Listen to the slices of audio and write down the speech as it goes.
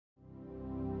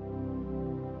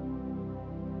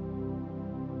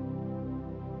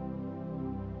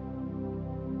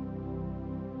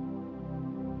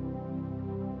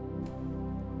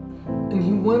And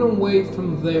he went away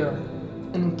from there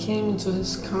and came into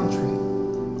his country,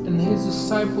 and his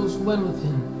disciples went with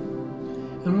him.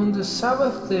 And when the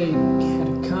Sabbath day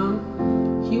had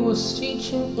come, he was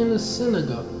teaching in the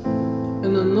synagogue,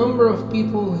 and a number of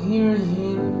people hearing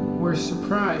him were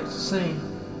surprised, saying,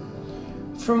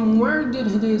 "From where did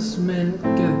this man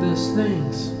get these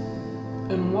things?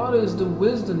 And what is the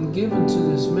wisdom given to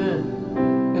this man?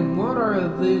 And what are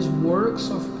these works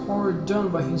of power done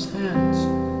by his hands?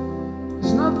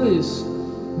 Is not this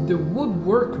the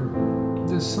woodworker,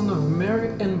 the son of Mary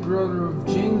and brother of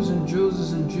James and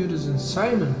Joseph and Judas and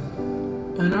Simon?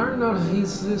 And are not his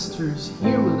sisters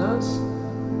here with us?"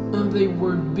 And they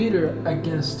were bitter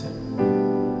against him.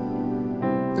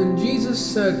 And Jesus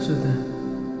said to them,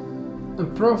 "A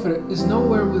prophet is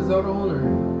nowhere without honor,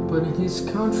 but in his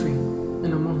country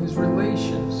and among his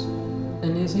relations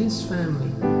and in his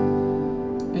family."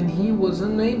 And he was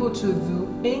unable to do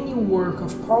any work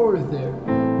of power there,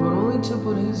 but only to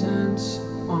put his hands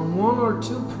on one or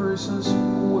two persons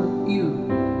who were ill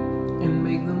and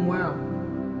make them well.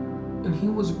 And he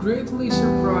was greatly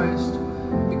surprised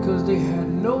because they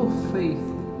had no faith.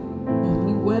 And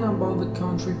he went about the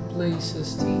country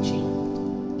places teaching.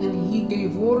 And he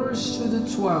gave orders to the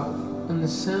 12 and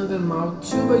sent them out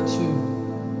 2 by 2.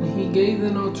 And he gave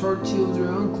them authority over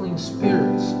unclean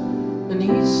spirits. And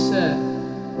he said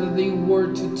that they were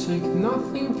to take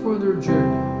nothing for their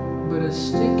journey, but a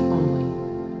stick only,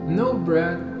 no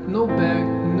bread, no bag,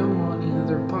 no money in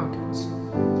their pockets.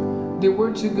 They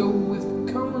were to go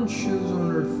with common shoes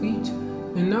on their feet,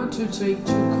 and not to take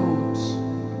 2 coats.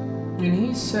 And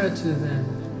he said to them,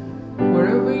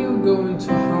 "Wherever you go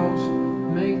into a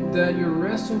house, make that your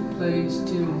resting place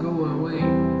till you go away.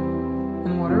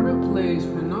 And whatever place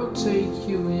will not take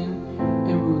you in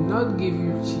and will not give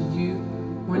you to you,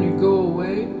 when you go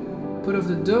away, put off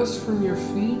the dust from your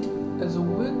feet as a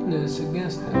witness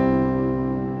against them."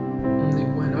 And they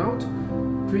went out,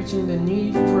 preaching the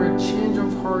need for a change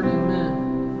of heart in men.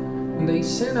 And they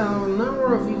sent out a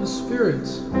number of evil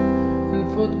spirits,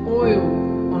 and put oil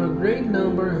on a great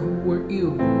number who were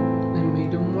ill, and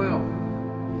made them well.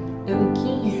 And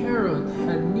King Herod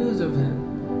had news of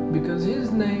him, because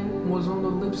his name was on the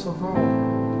lips of all.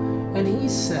 And he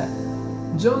said,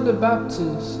 "John the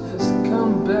Baptist has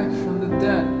come back from the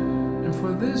dead, and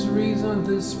for this reason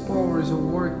these powers are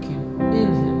working in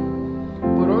him."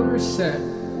 But others said,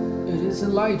 "It is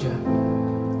Elijah."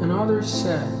 And others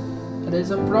said, "It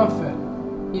is a prophet,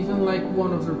 even like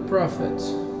one of the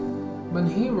prophets." But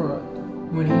Herod,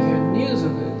 when he had news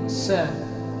of it, said,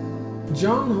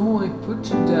 "John, whom I put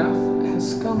to death,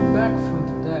 has come back from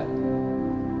the dead."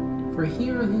 For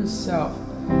Herod himself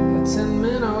had sent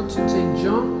men out to take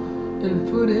John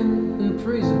and put him in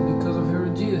prison because of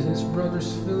Herodias, his brother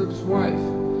Philip's wife,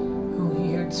 whom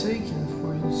he had taken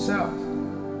for himself.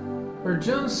 For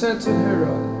John said to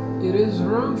Herod, "It is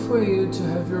wrong for you to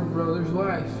have your brother's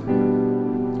wife."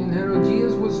 And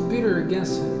Herodias was bitter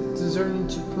against him, designing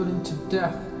to put him to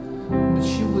death, but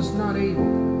she was not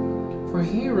able. For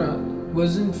Herod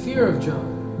was in fear of John,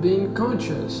 being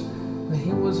conscious that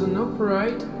he was an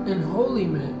upright and holy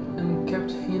man, and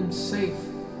kept him safe.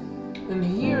 And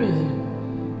hearing him,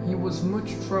 he was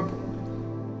much troubled,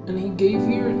 and he gave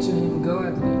ear to him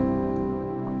gladly.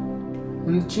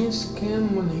 And the chance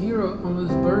came when Herod on his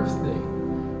birthday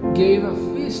gave a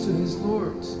feast to his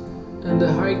lords, and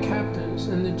the high captains,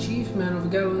 and the chief men of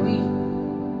Galilee.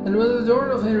 And when the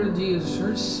daughter of Herodias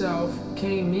herself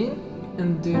came in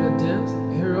and did a dance,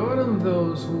 Herod and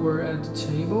those who were at the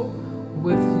table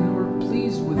with him were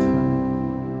pleased with her.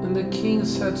 And the king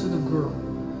said to the girl,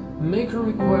 "Make a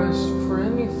request for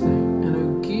anything, and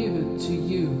I'll give it to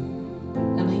you."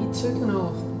 And he took an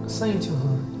oath, saying to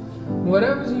her,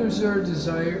 "Whatever is your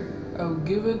desire, I'll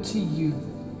give it to you,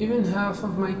 even half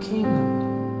of my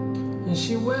kingdom." And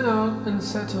she went out and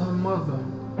said to her mother,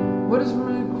 "What is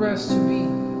my request to be?"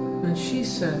 And she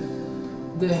said,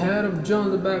 "The head of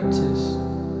John the Baptist."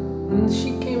 And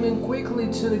she came in quickly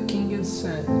to the king and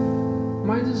said,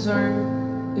 "My desire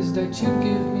is that you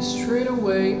give me straight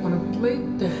away on a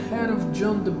plate the head of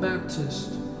John the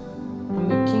Baptist." And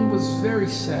the king was very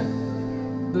sad,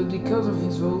 but because of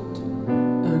his vote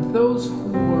and those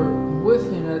who were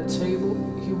with him at table,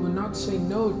 he would not say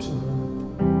no to her.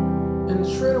 And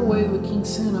straightway the king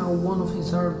sent out one of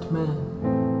his armed men,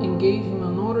 and gave him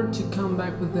an order to come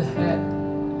back with the head.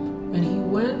 And he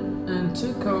went and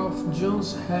took off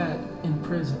John's head in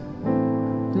prison,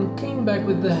 and came back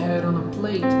with the head on a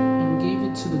plate, and gave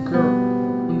it to the girl.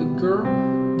 And the girl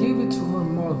gave it to her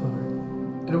mother.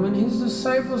 And when his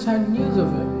disciples had news of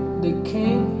it, they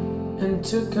came and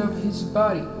took up his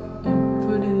body, and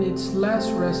put in its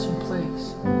last resting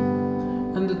place.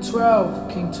 the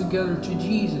 12 came together to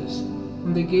Jesus,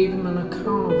 and they gave him an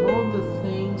account of all the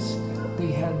things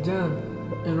they had done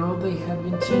and all they had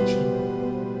been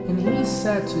teaching. And he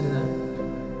said to them,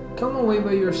 "Come away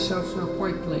by yourselves to a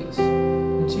quiet place,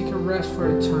 and take a rest for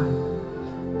a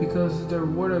time," because there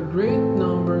were a great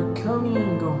number coming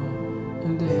and going,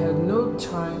 and they had no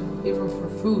time even for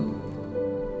food.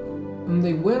 And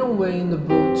they went away in the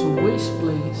boat to a waste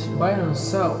place by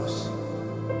themselves.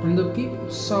 And the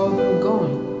people saw them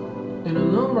going, and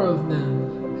a number of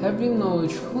them, having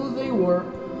knowledge who they were,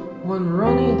 went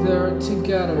running there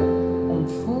together on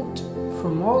foot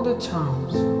from all the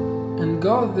towns, and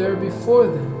got there before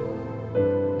them.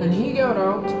 And he got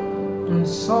out and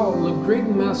saw a great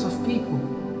mass of people,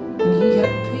 and he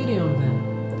had pity on them,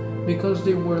 because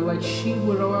they were like sheep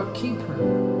without a keeper,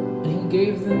 and he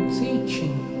gave them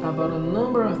teaching about a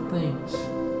number of things.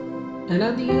 And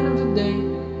at the end of the day,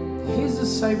 his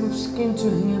disciples came to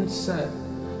him and said,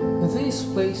 "This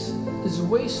place is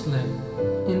wasteland,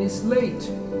 and is late.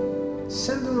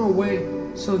 Send them away,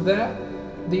 so that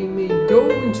they may go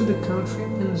into the country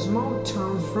and small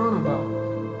towns round about,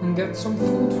 and get some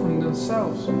food for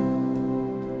themselves."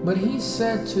 But he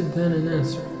said to them in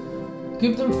answer,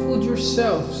 "Give them food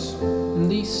yourselves." And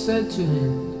they said to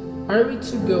him, "Are we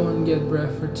to go and get bread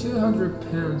for 200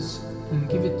 pence and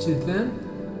give it to them?"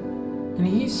 And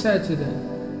he said to them,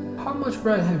 "How much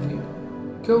bread have you?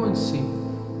 Go and see."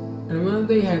 And when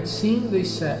they had seen, they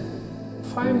said,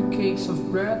 5 cakes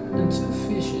of bread and 2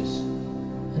 fishes.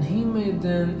 And he made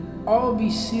them all be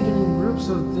seated in groups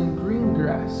of the green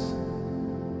grass.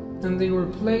 And they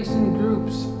were placed in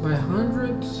groups by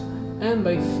hundreds and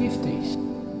by 50s.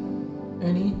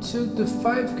 And he took the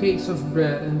 5 cakes of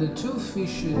bread and the 2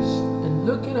 fishes, and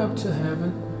looking up to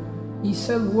heaven, he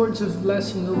said words of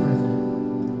blessing over them.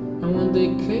 And when the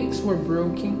cakes were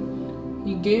broken,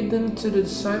 he gave them to the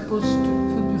disciples to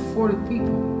put before the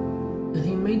people. And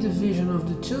he made division of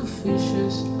the 2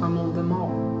 fishes among them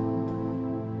all.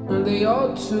 And they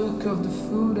all took of the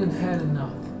food and had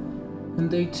enough. And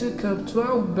they took up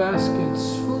 12 baskets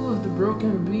full of the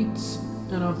broken bits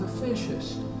and of the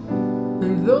fishes.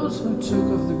 And those who took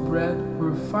of the bread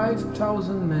were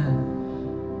 5,000 men.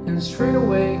 And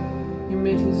straightway he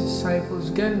made his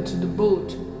disciples get into the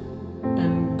boat,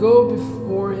 and go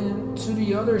before him to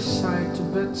the other side to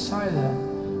Bethsaida,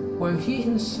 while he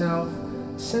himself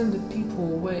sent the people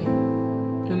away.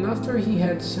 And after he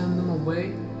had sent them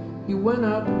away, he went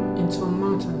up into a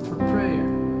mountain for prayer.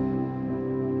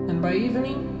 And by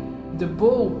evening the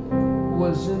boat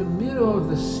was in the middle of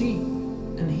the sea,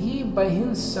 and he by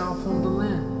himself on the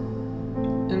land.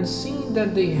 And seeing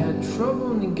that they had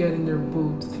trouble in getting their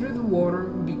boat through the water,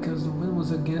 because the wind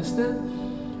was against them,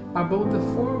 about the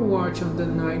 4th watch of the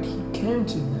night he came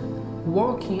to them,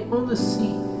 walking on the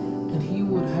sea, and he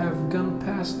would have gone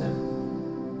past them.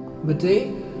 But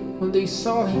they, when they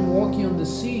saw him walking on the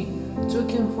sea,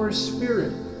 took him for a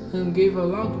spirit, and gave a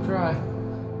loud cry,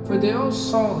 for they all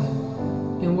saw him,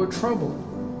 and were troubled.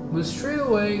 But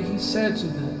straightway he said to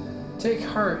them, "Take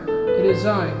heart, it is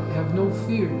I, have no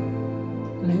fear."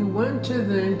 And he went to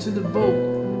them into the boat,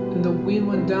 and the wind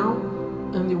went down,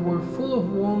 and they were full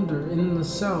of wonder in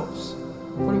themselves,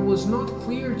 for it was not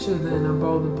clear to them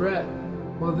about the bread,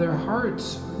 while their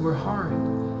hearts were hard.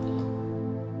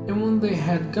 And when they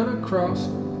had gone across,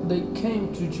 they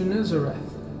came to Gennesaret,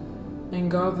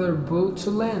 and got their boat to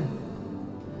land.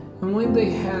 And when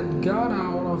they had got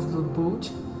out of the boat,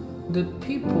 the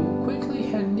people quickly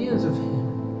had news of him,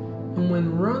 and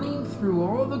went running through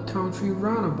all the country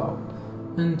round about,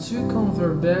 and took on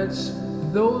their beds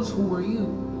those who were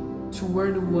ill, to where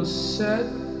it was said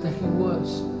that he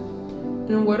was.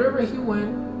 And wherever he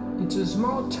went, into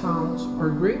small towns or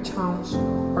great towns,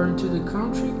 or into the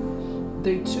country,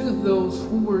 they took those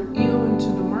who were ill into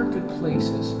the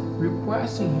marketplaces,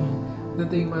 requesting him that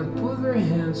they might put their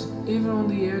hands even on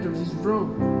the edge of his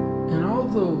robe. And all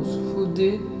those who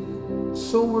did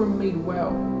so were made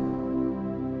well.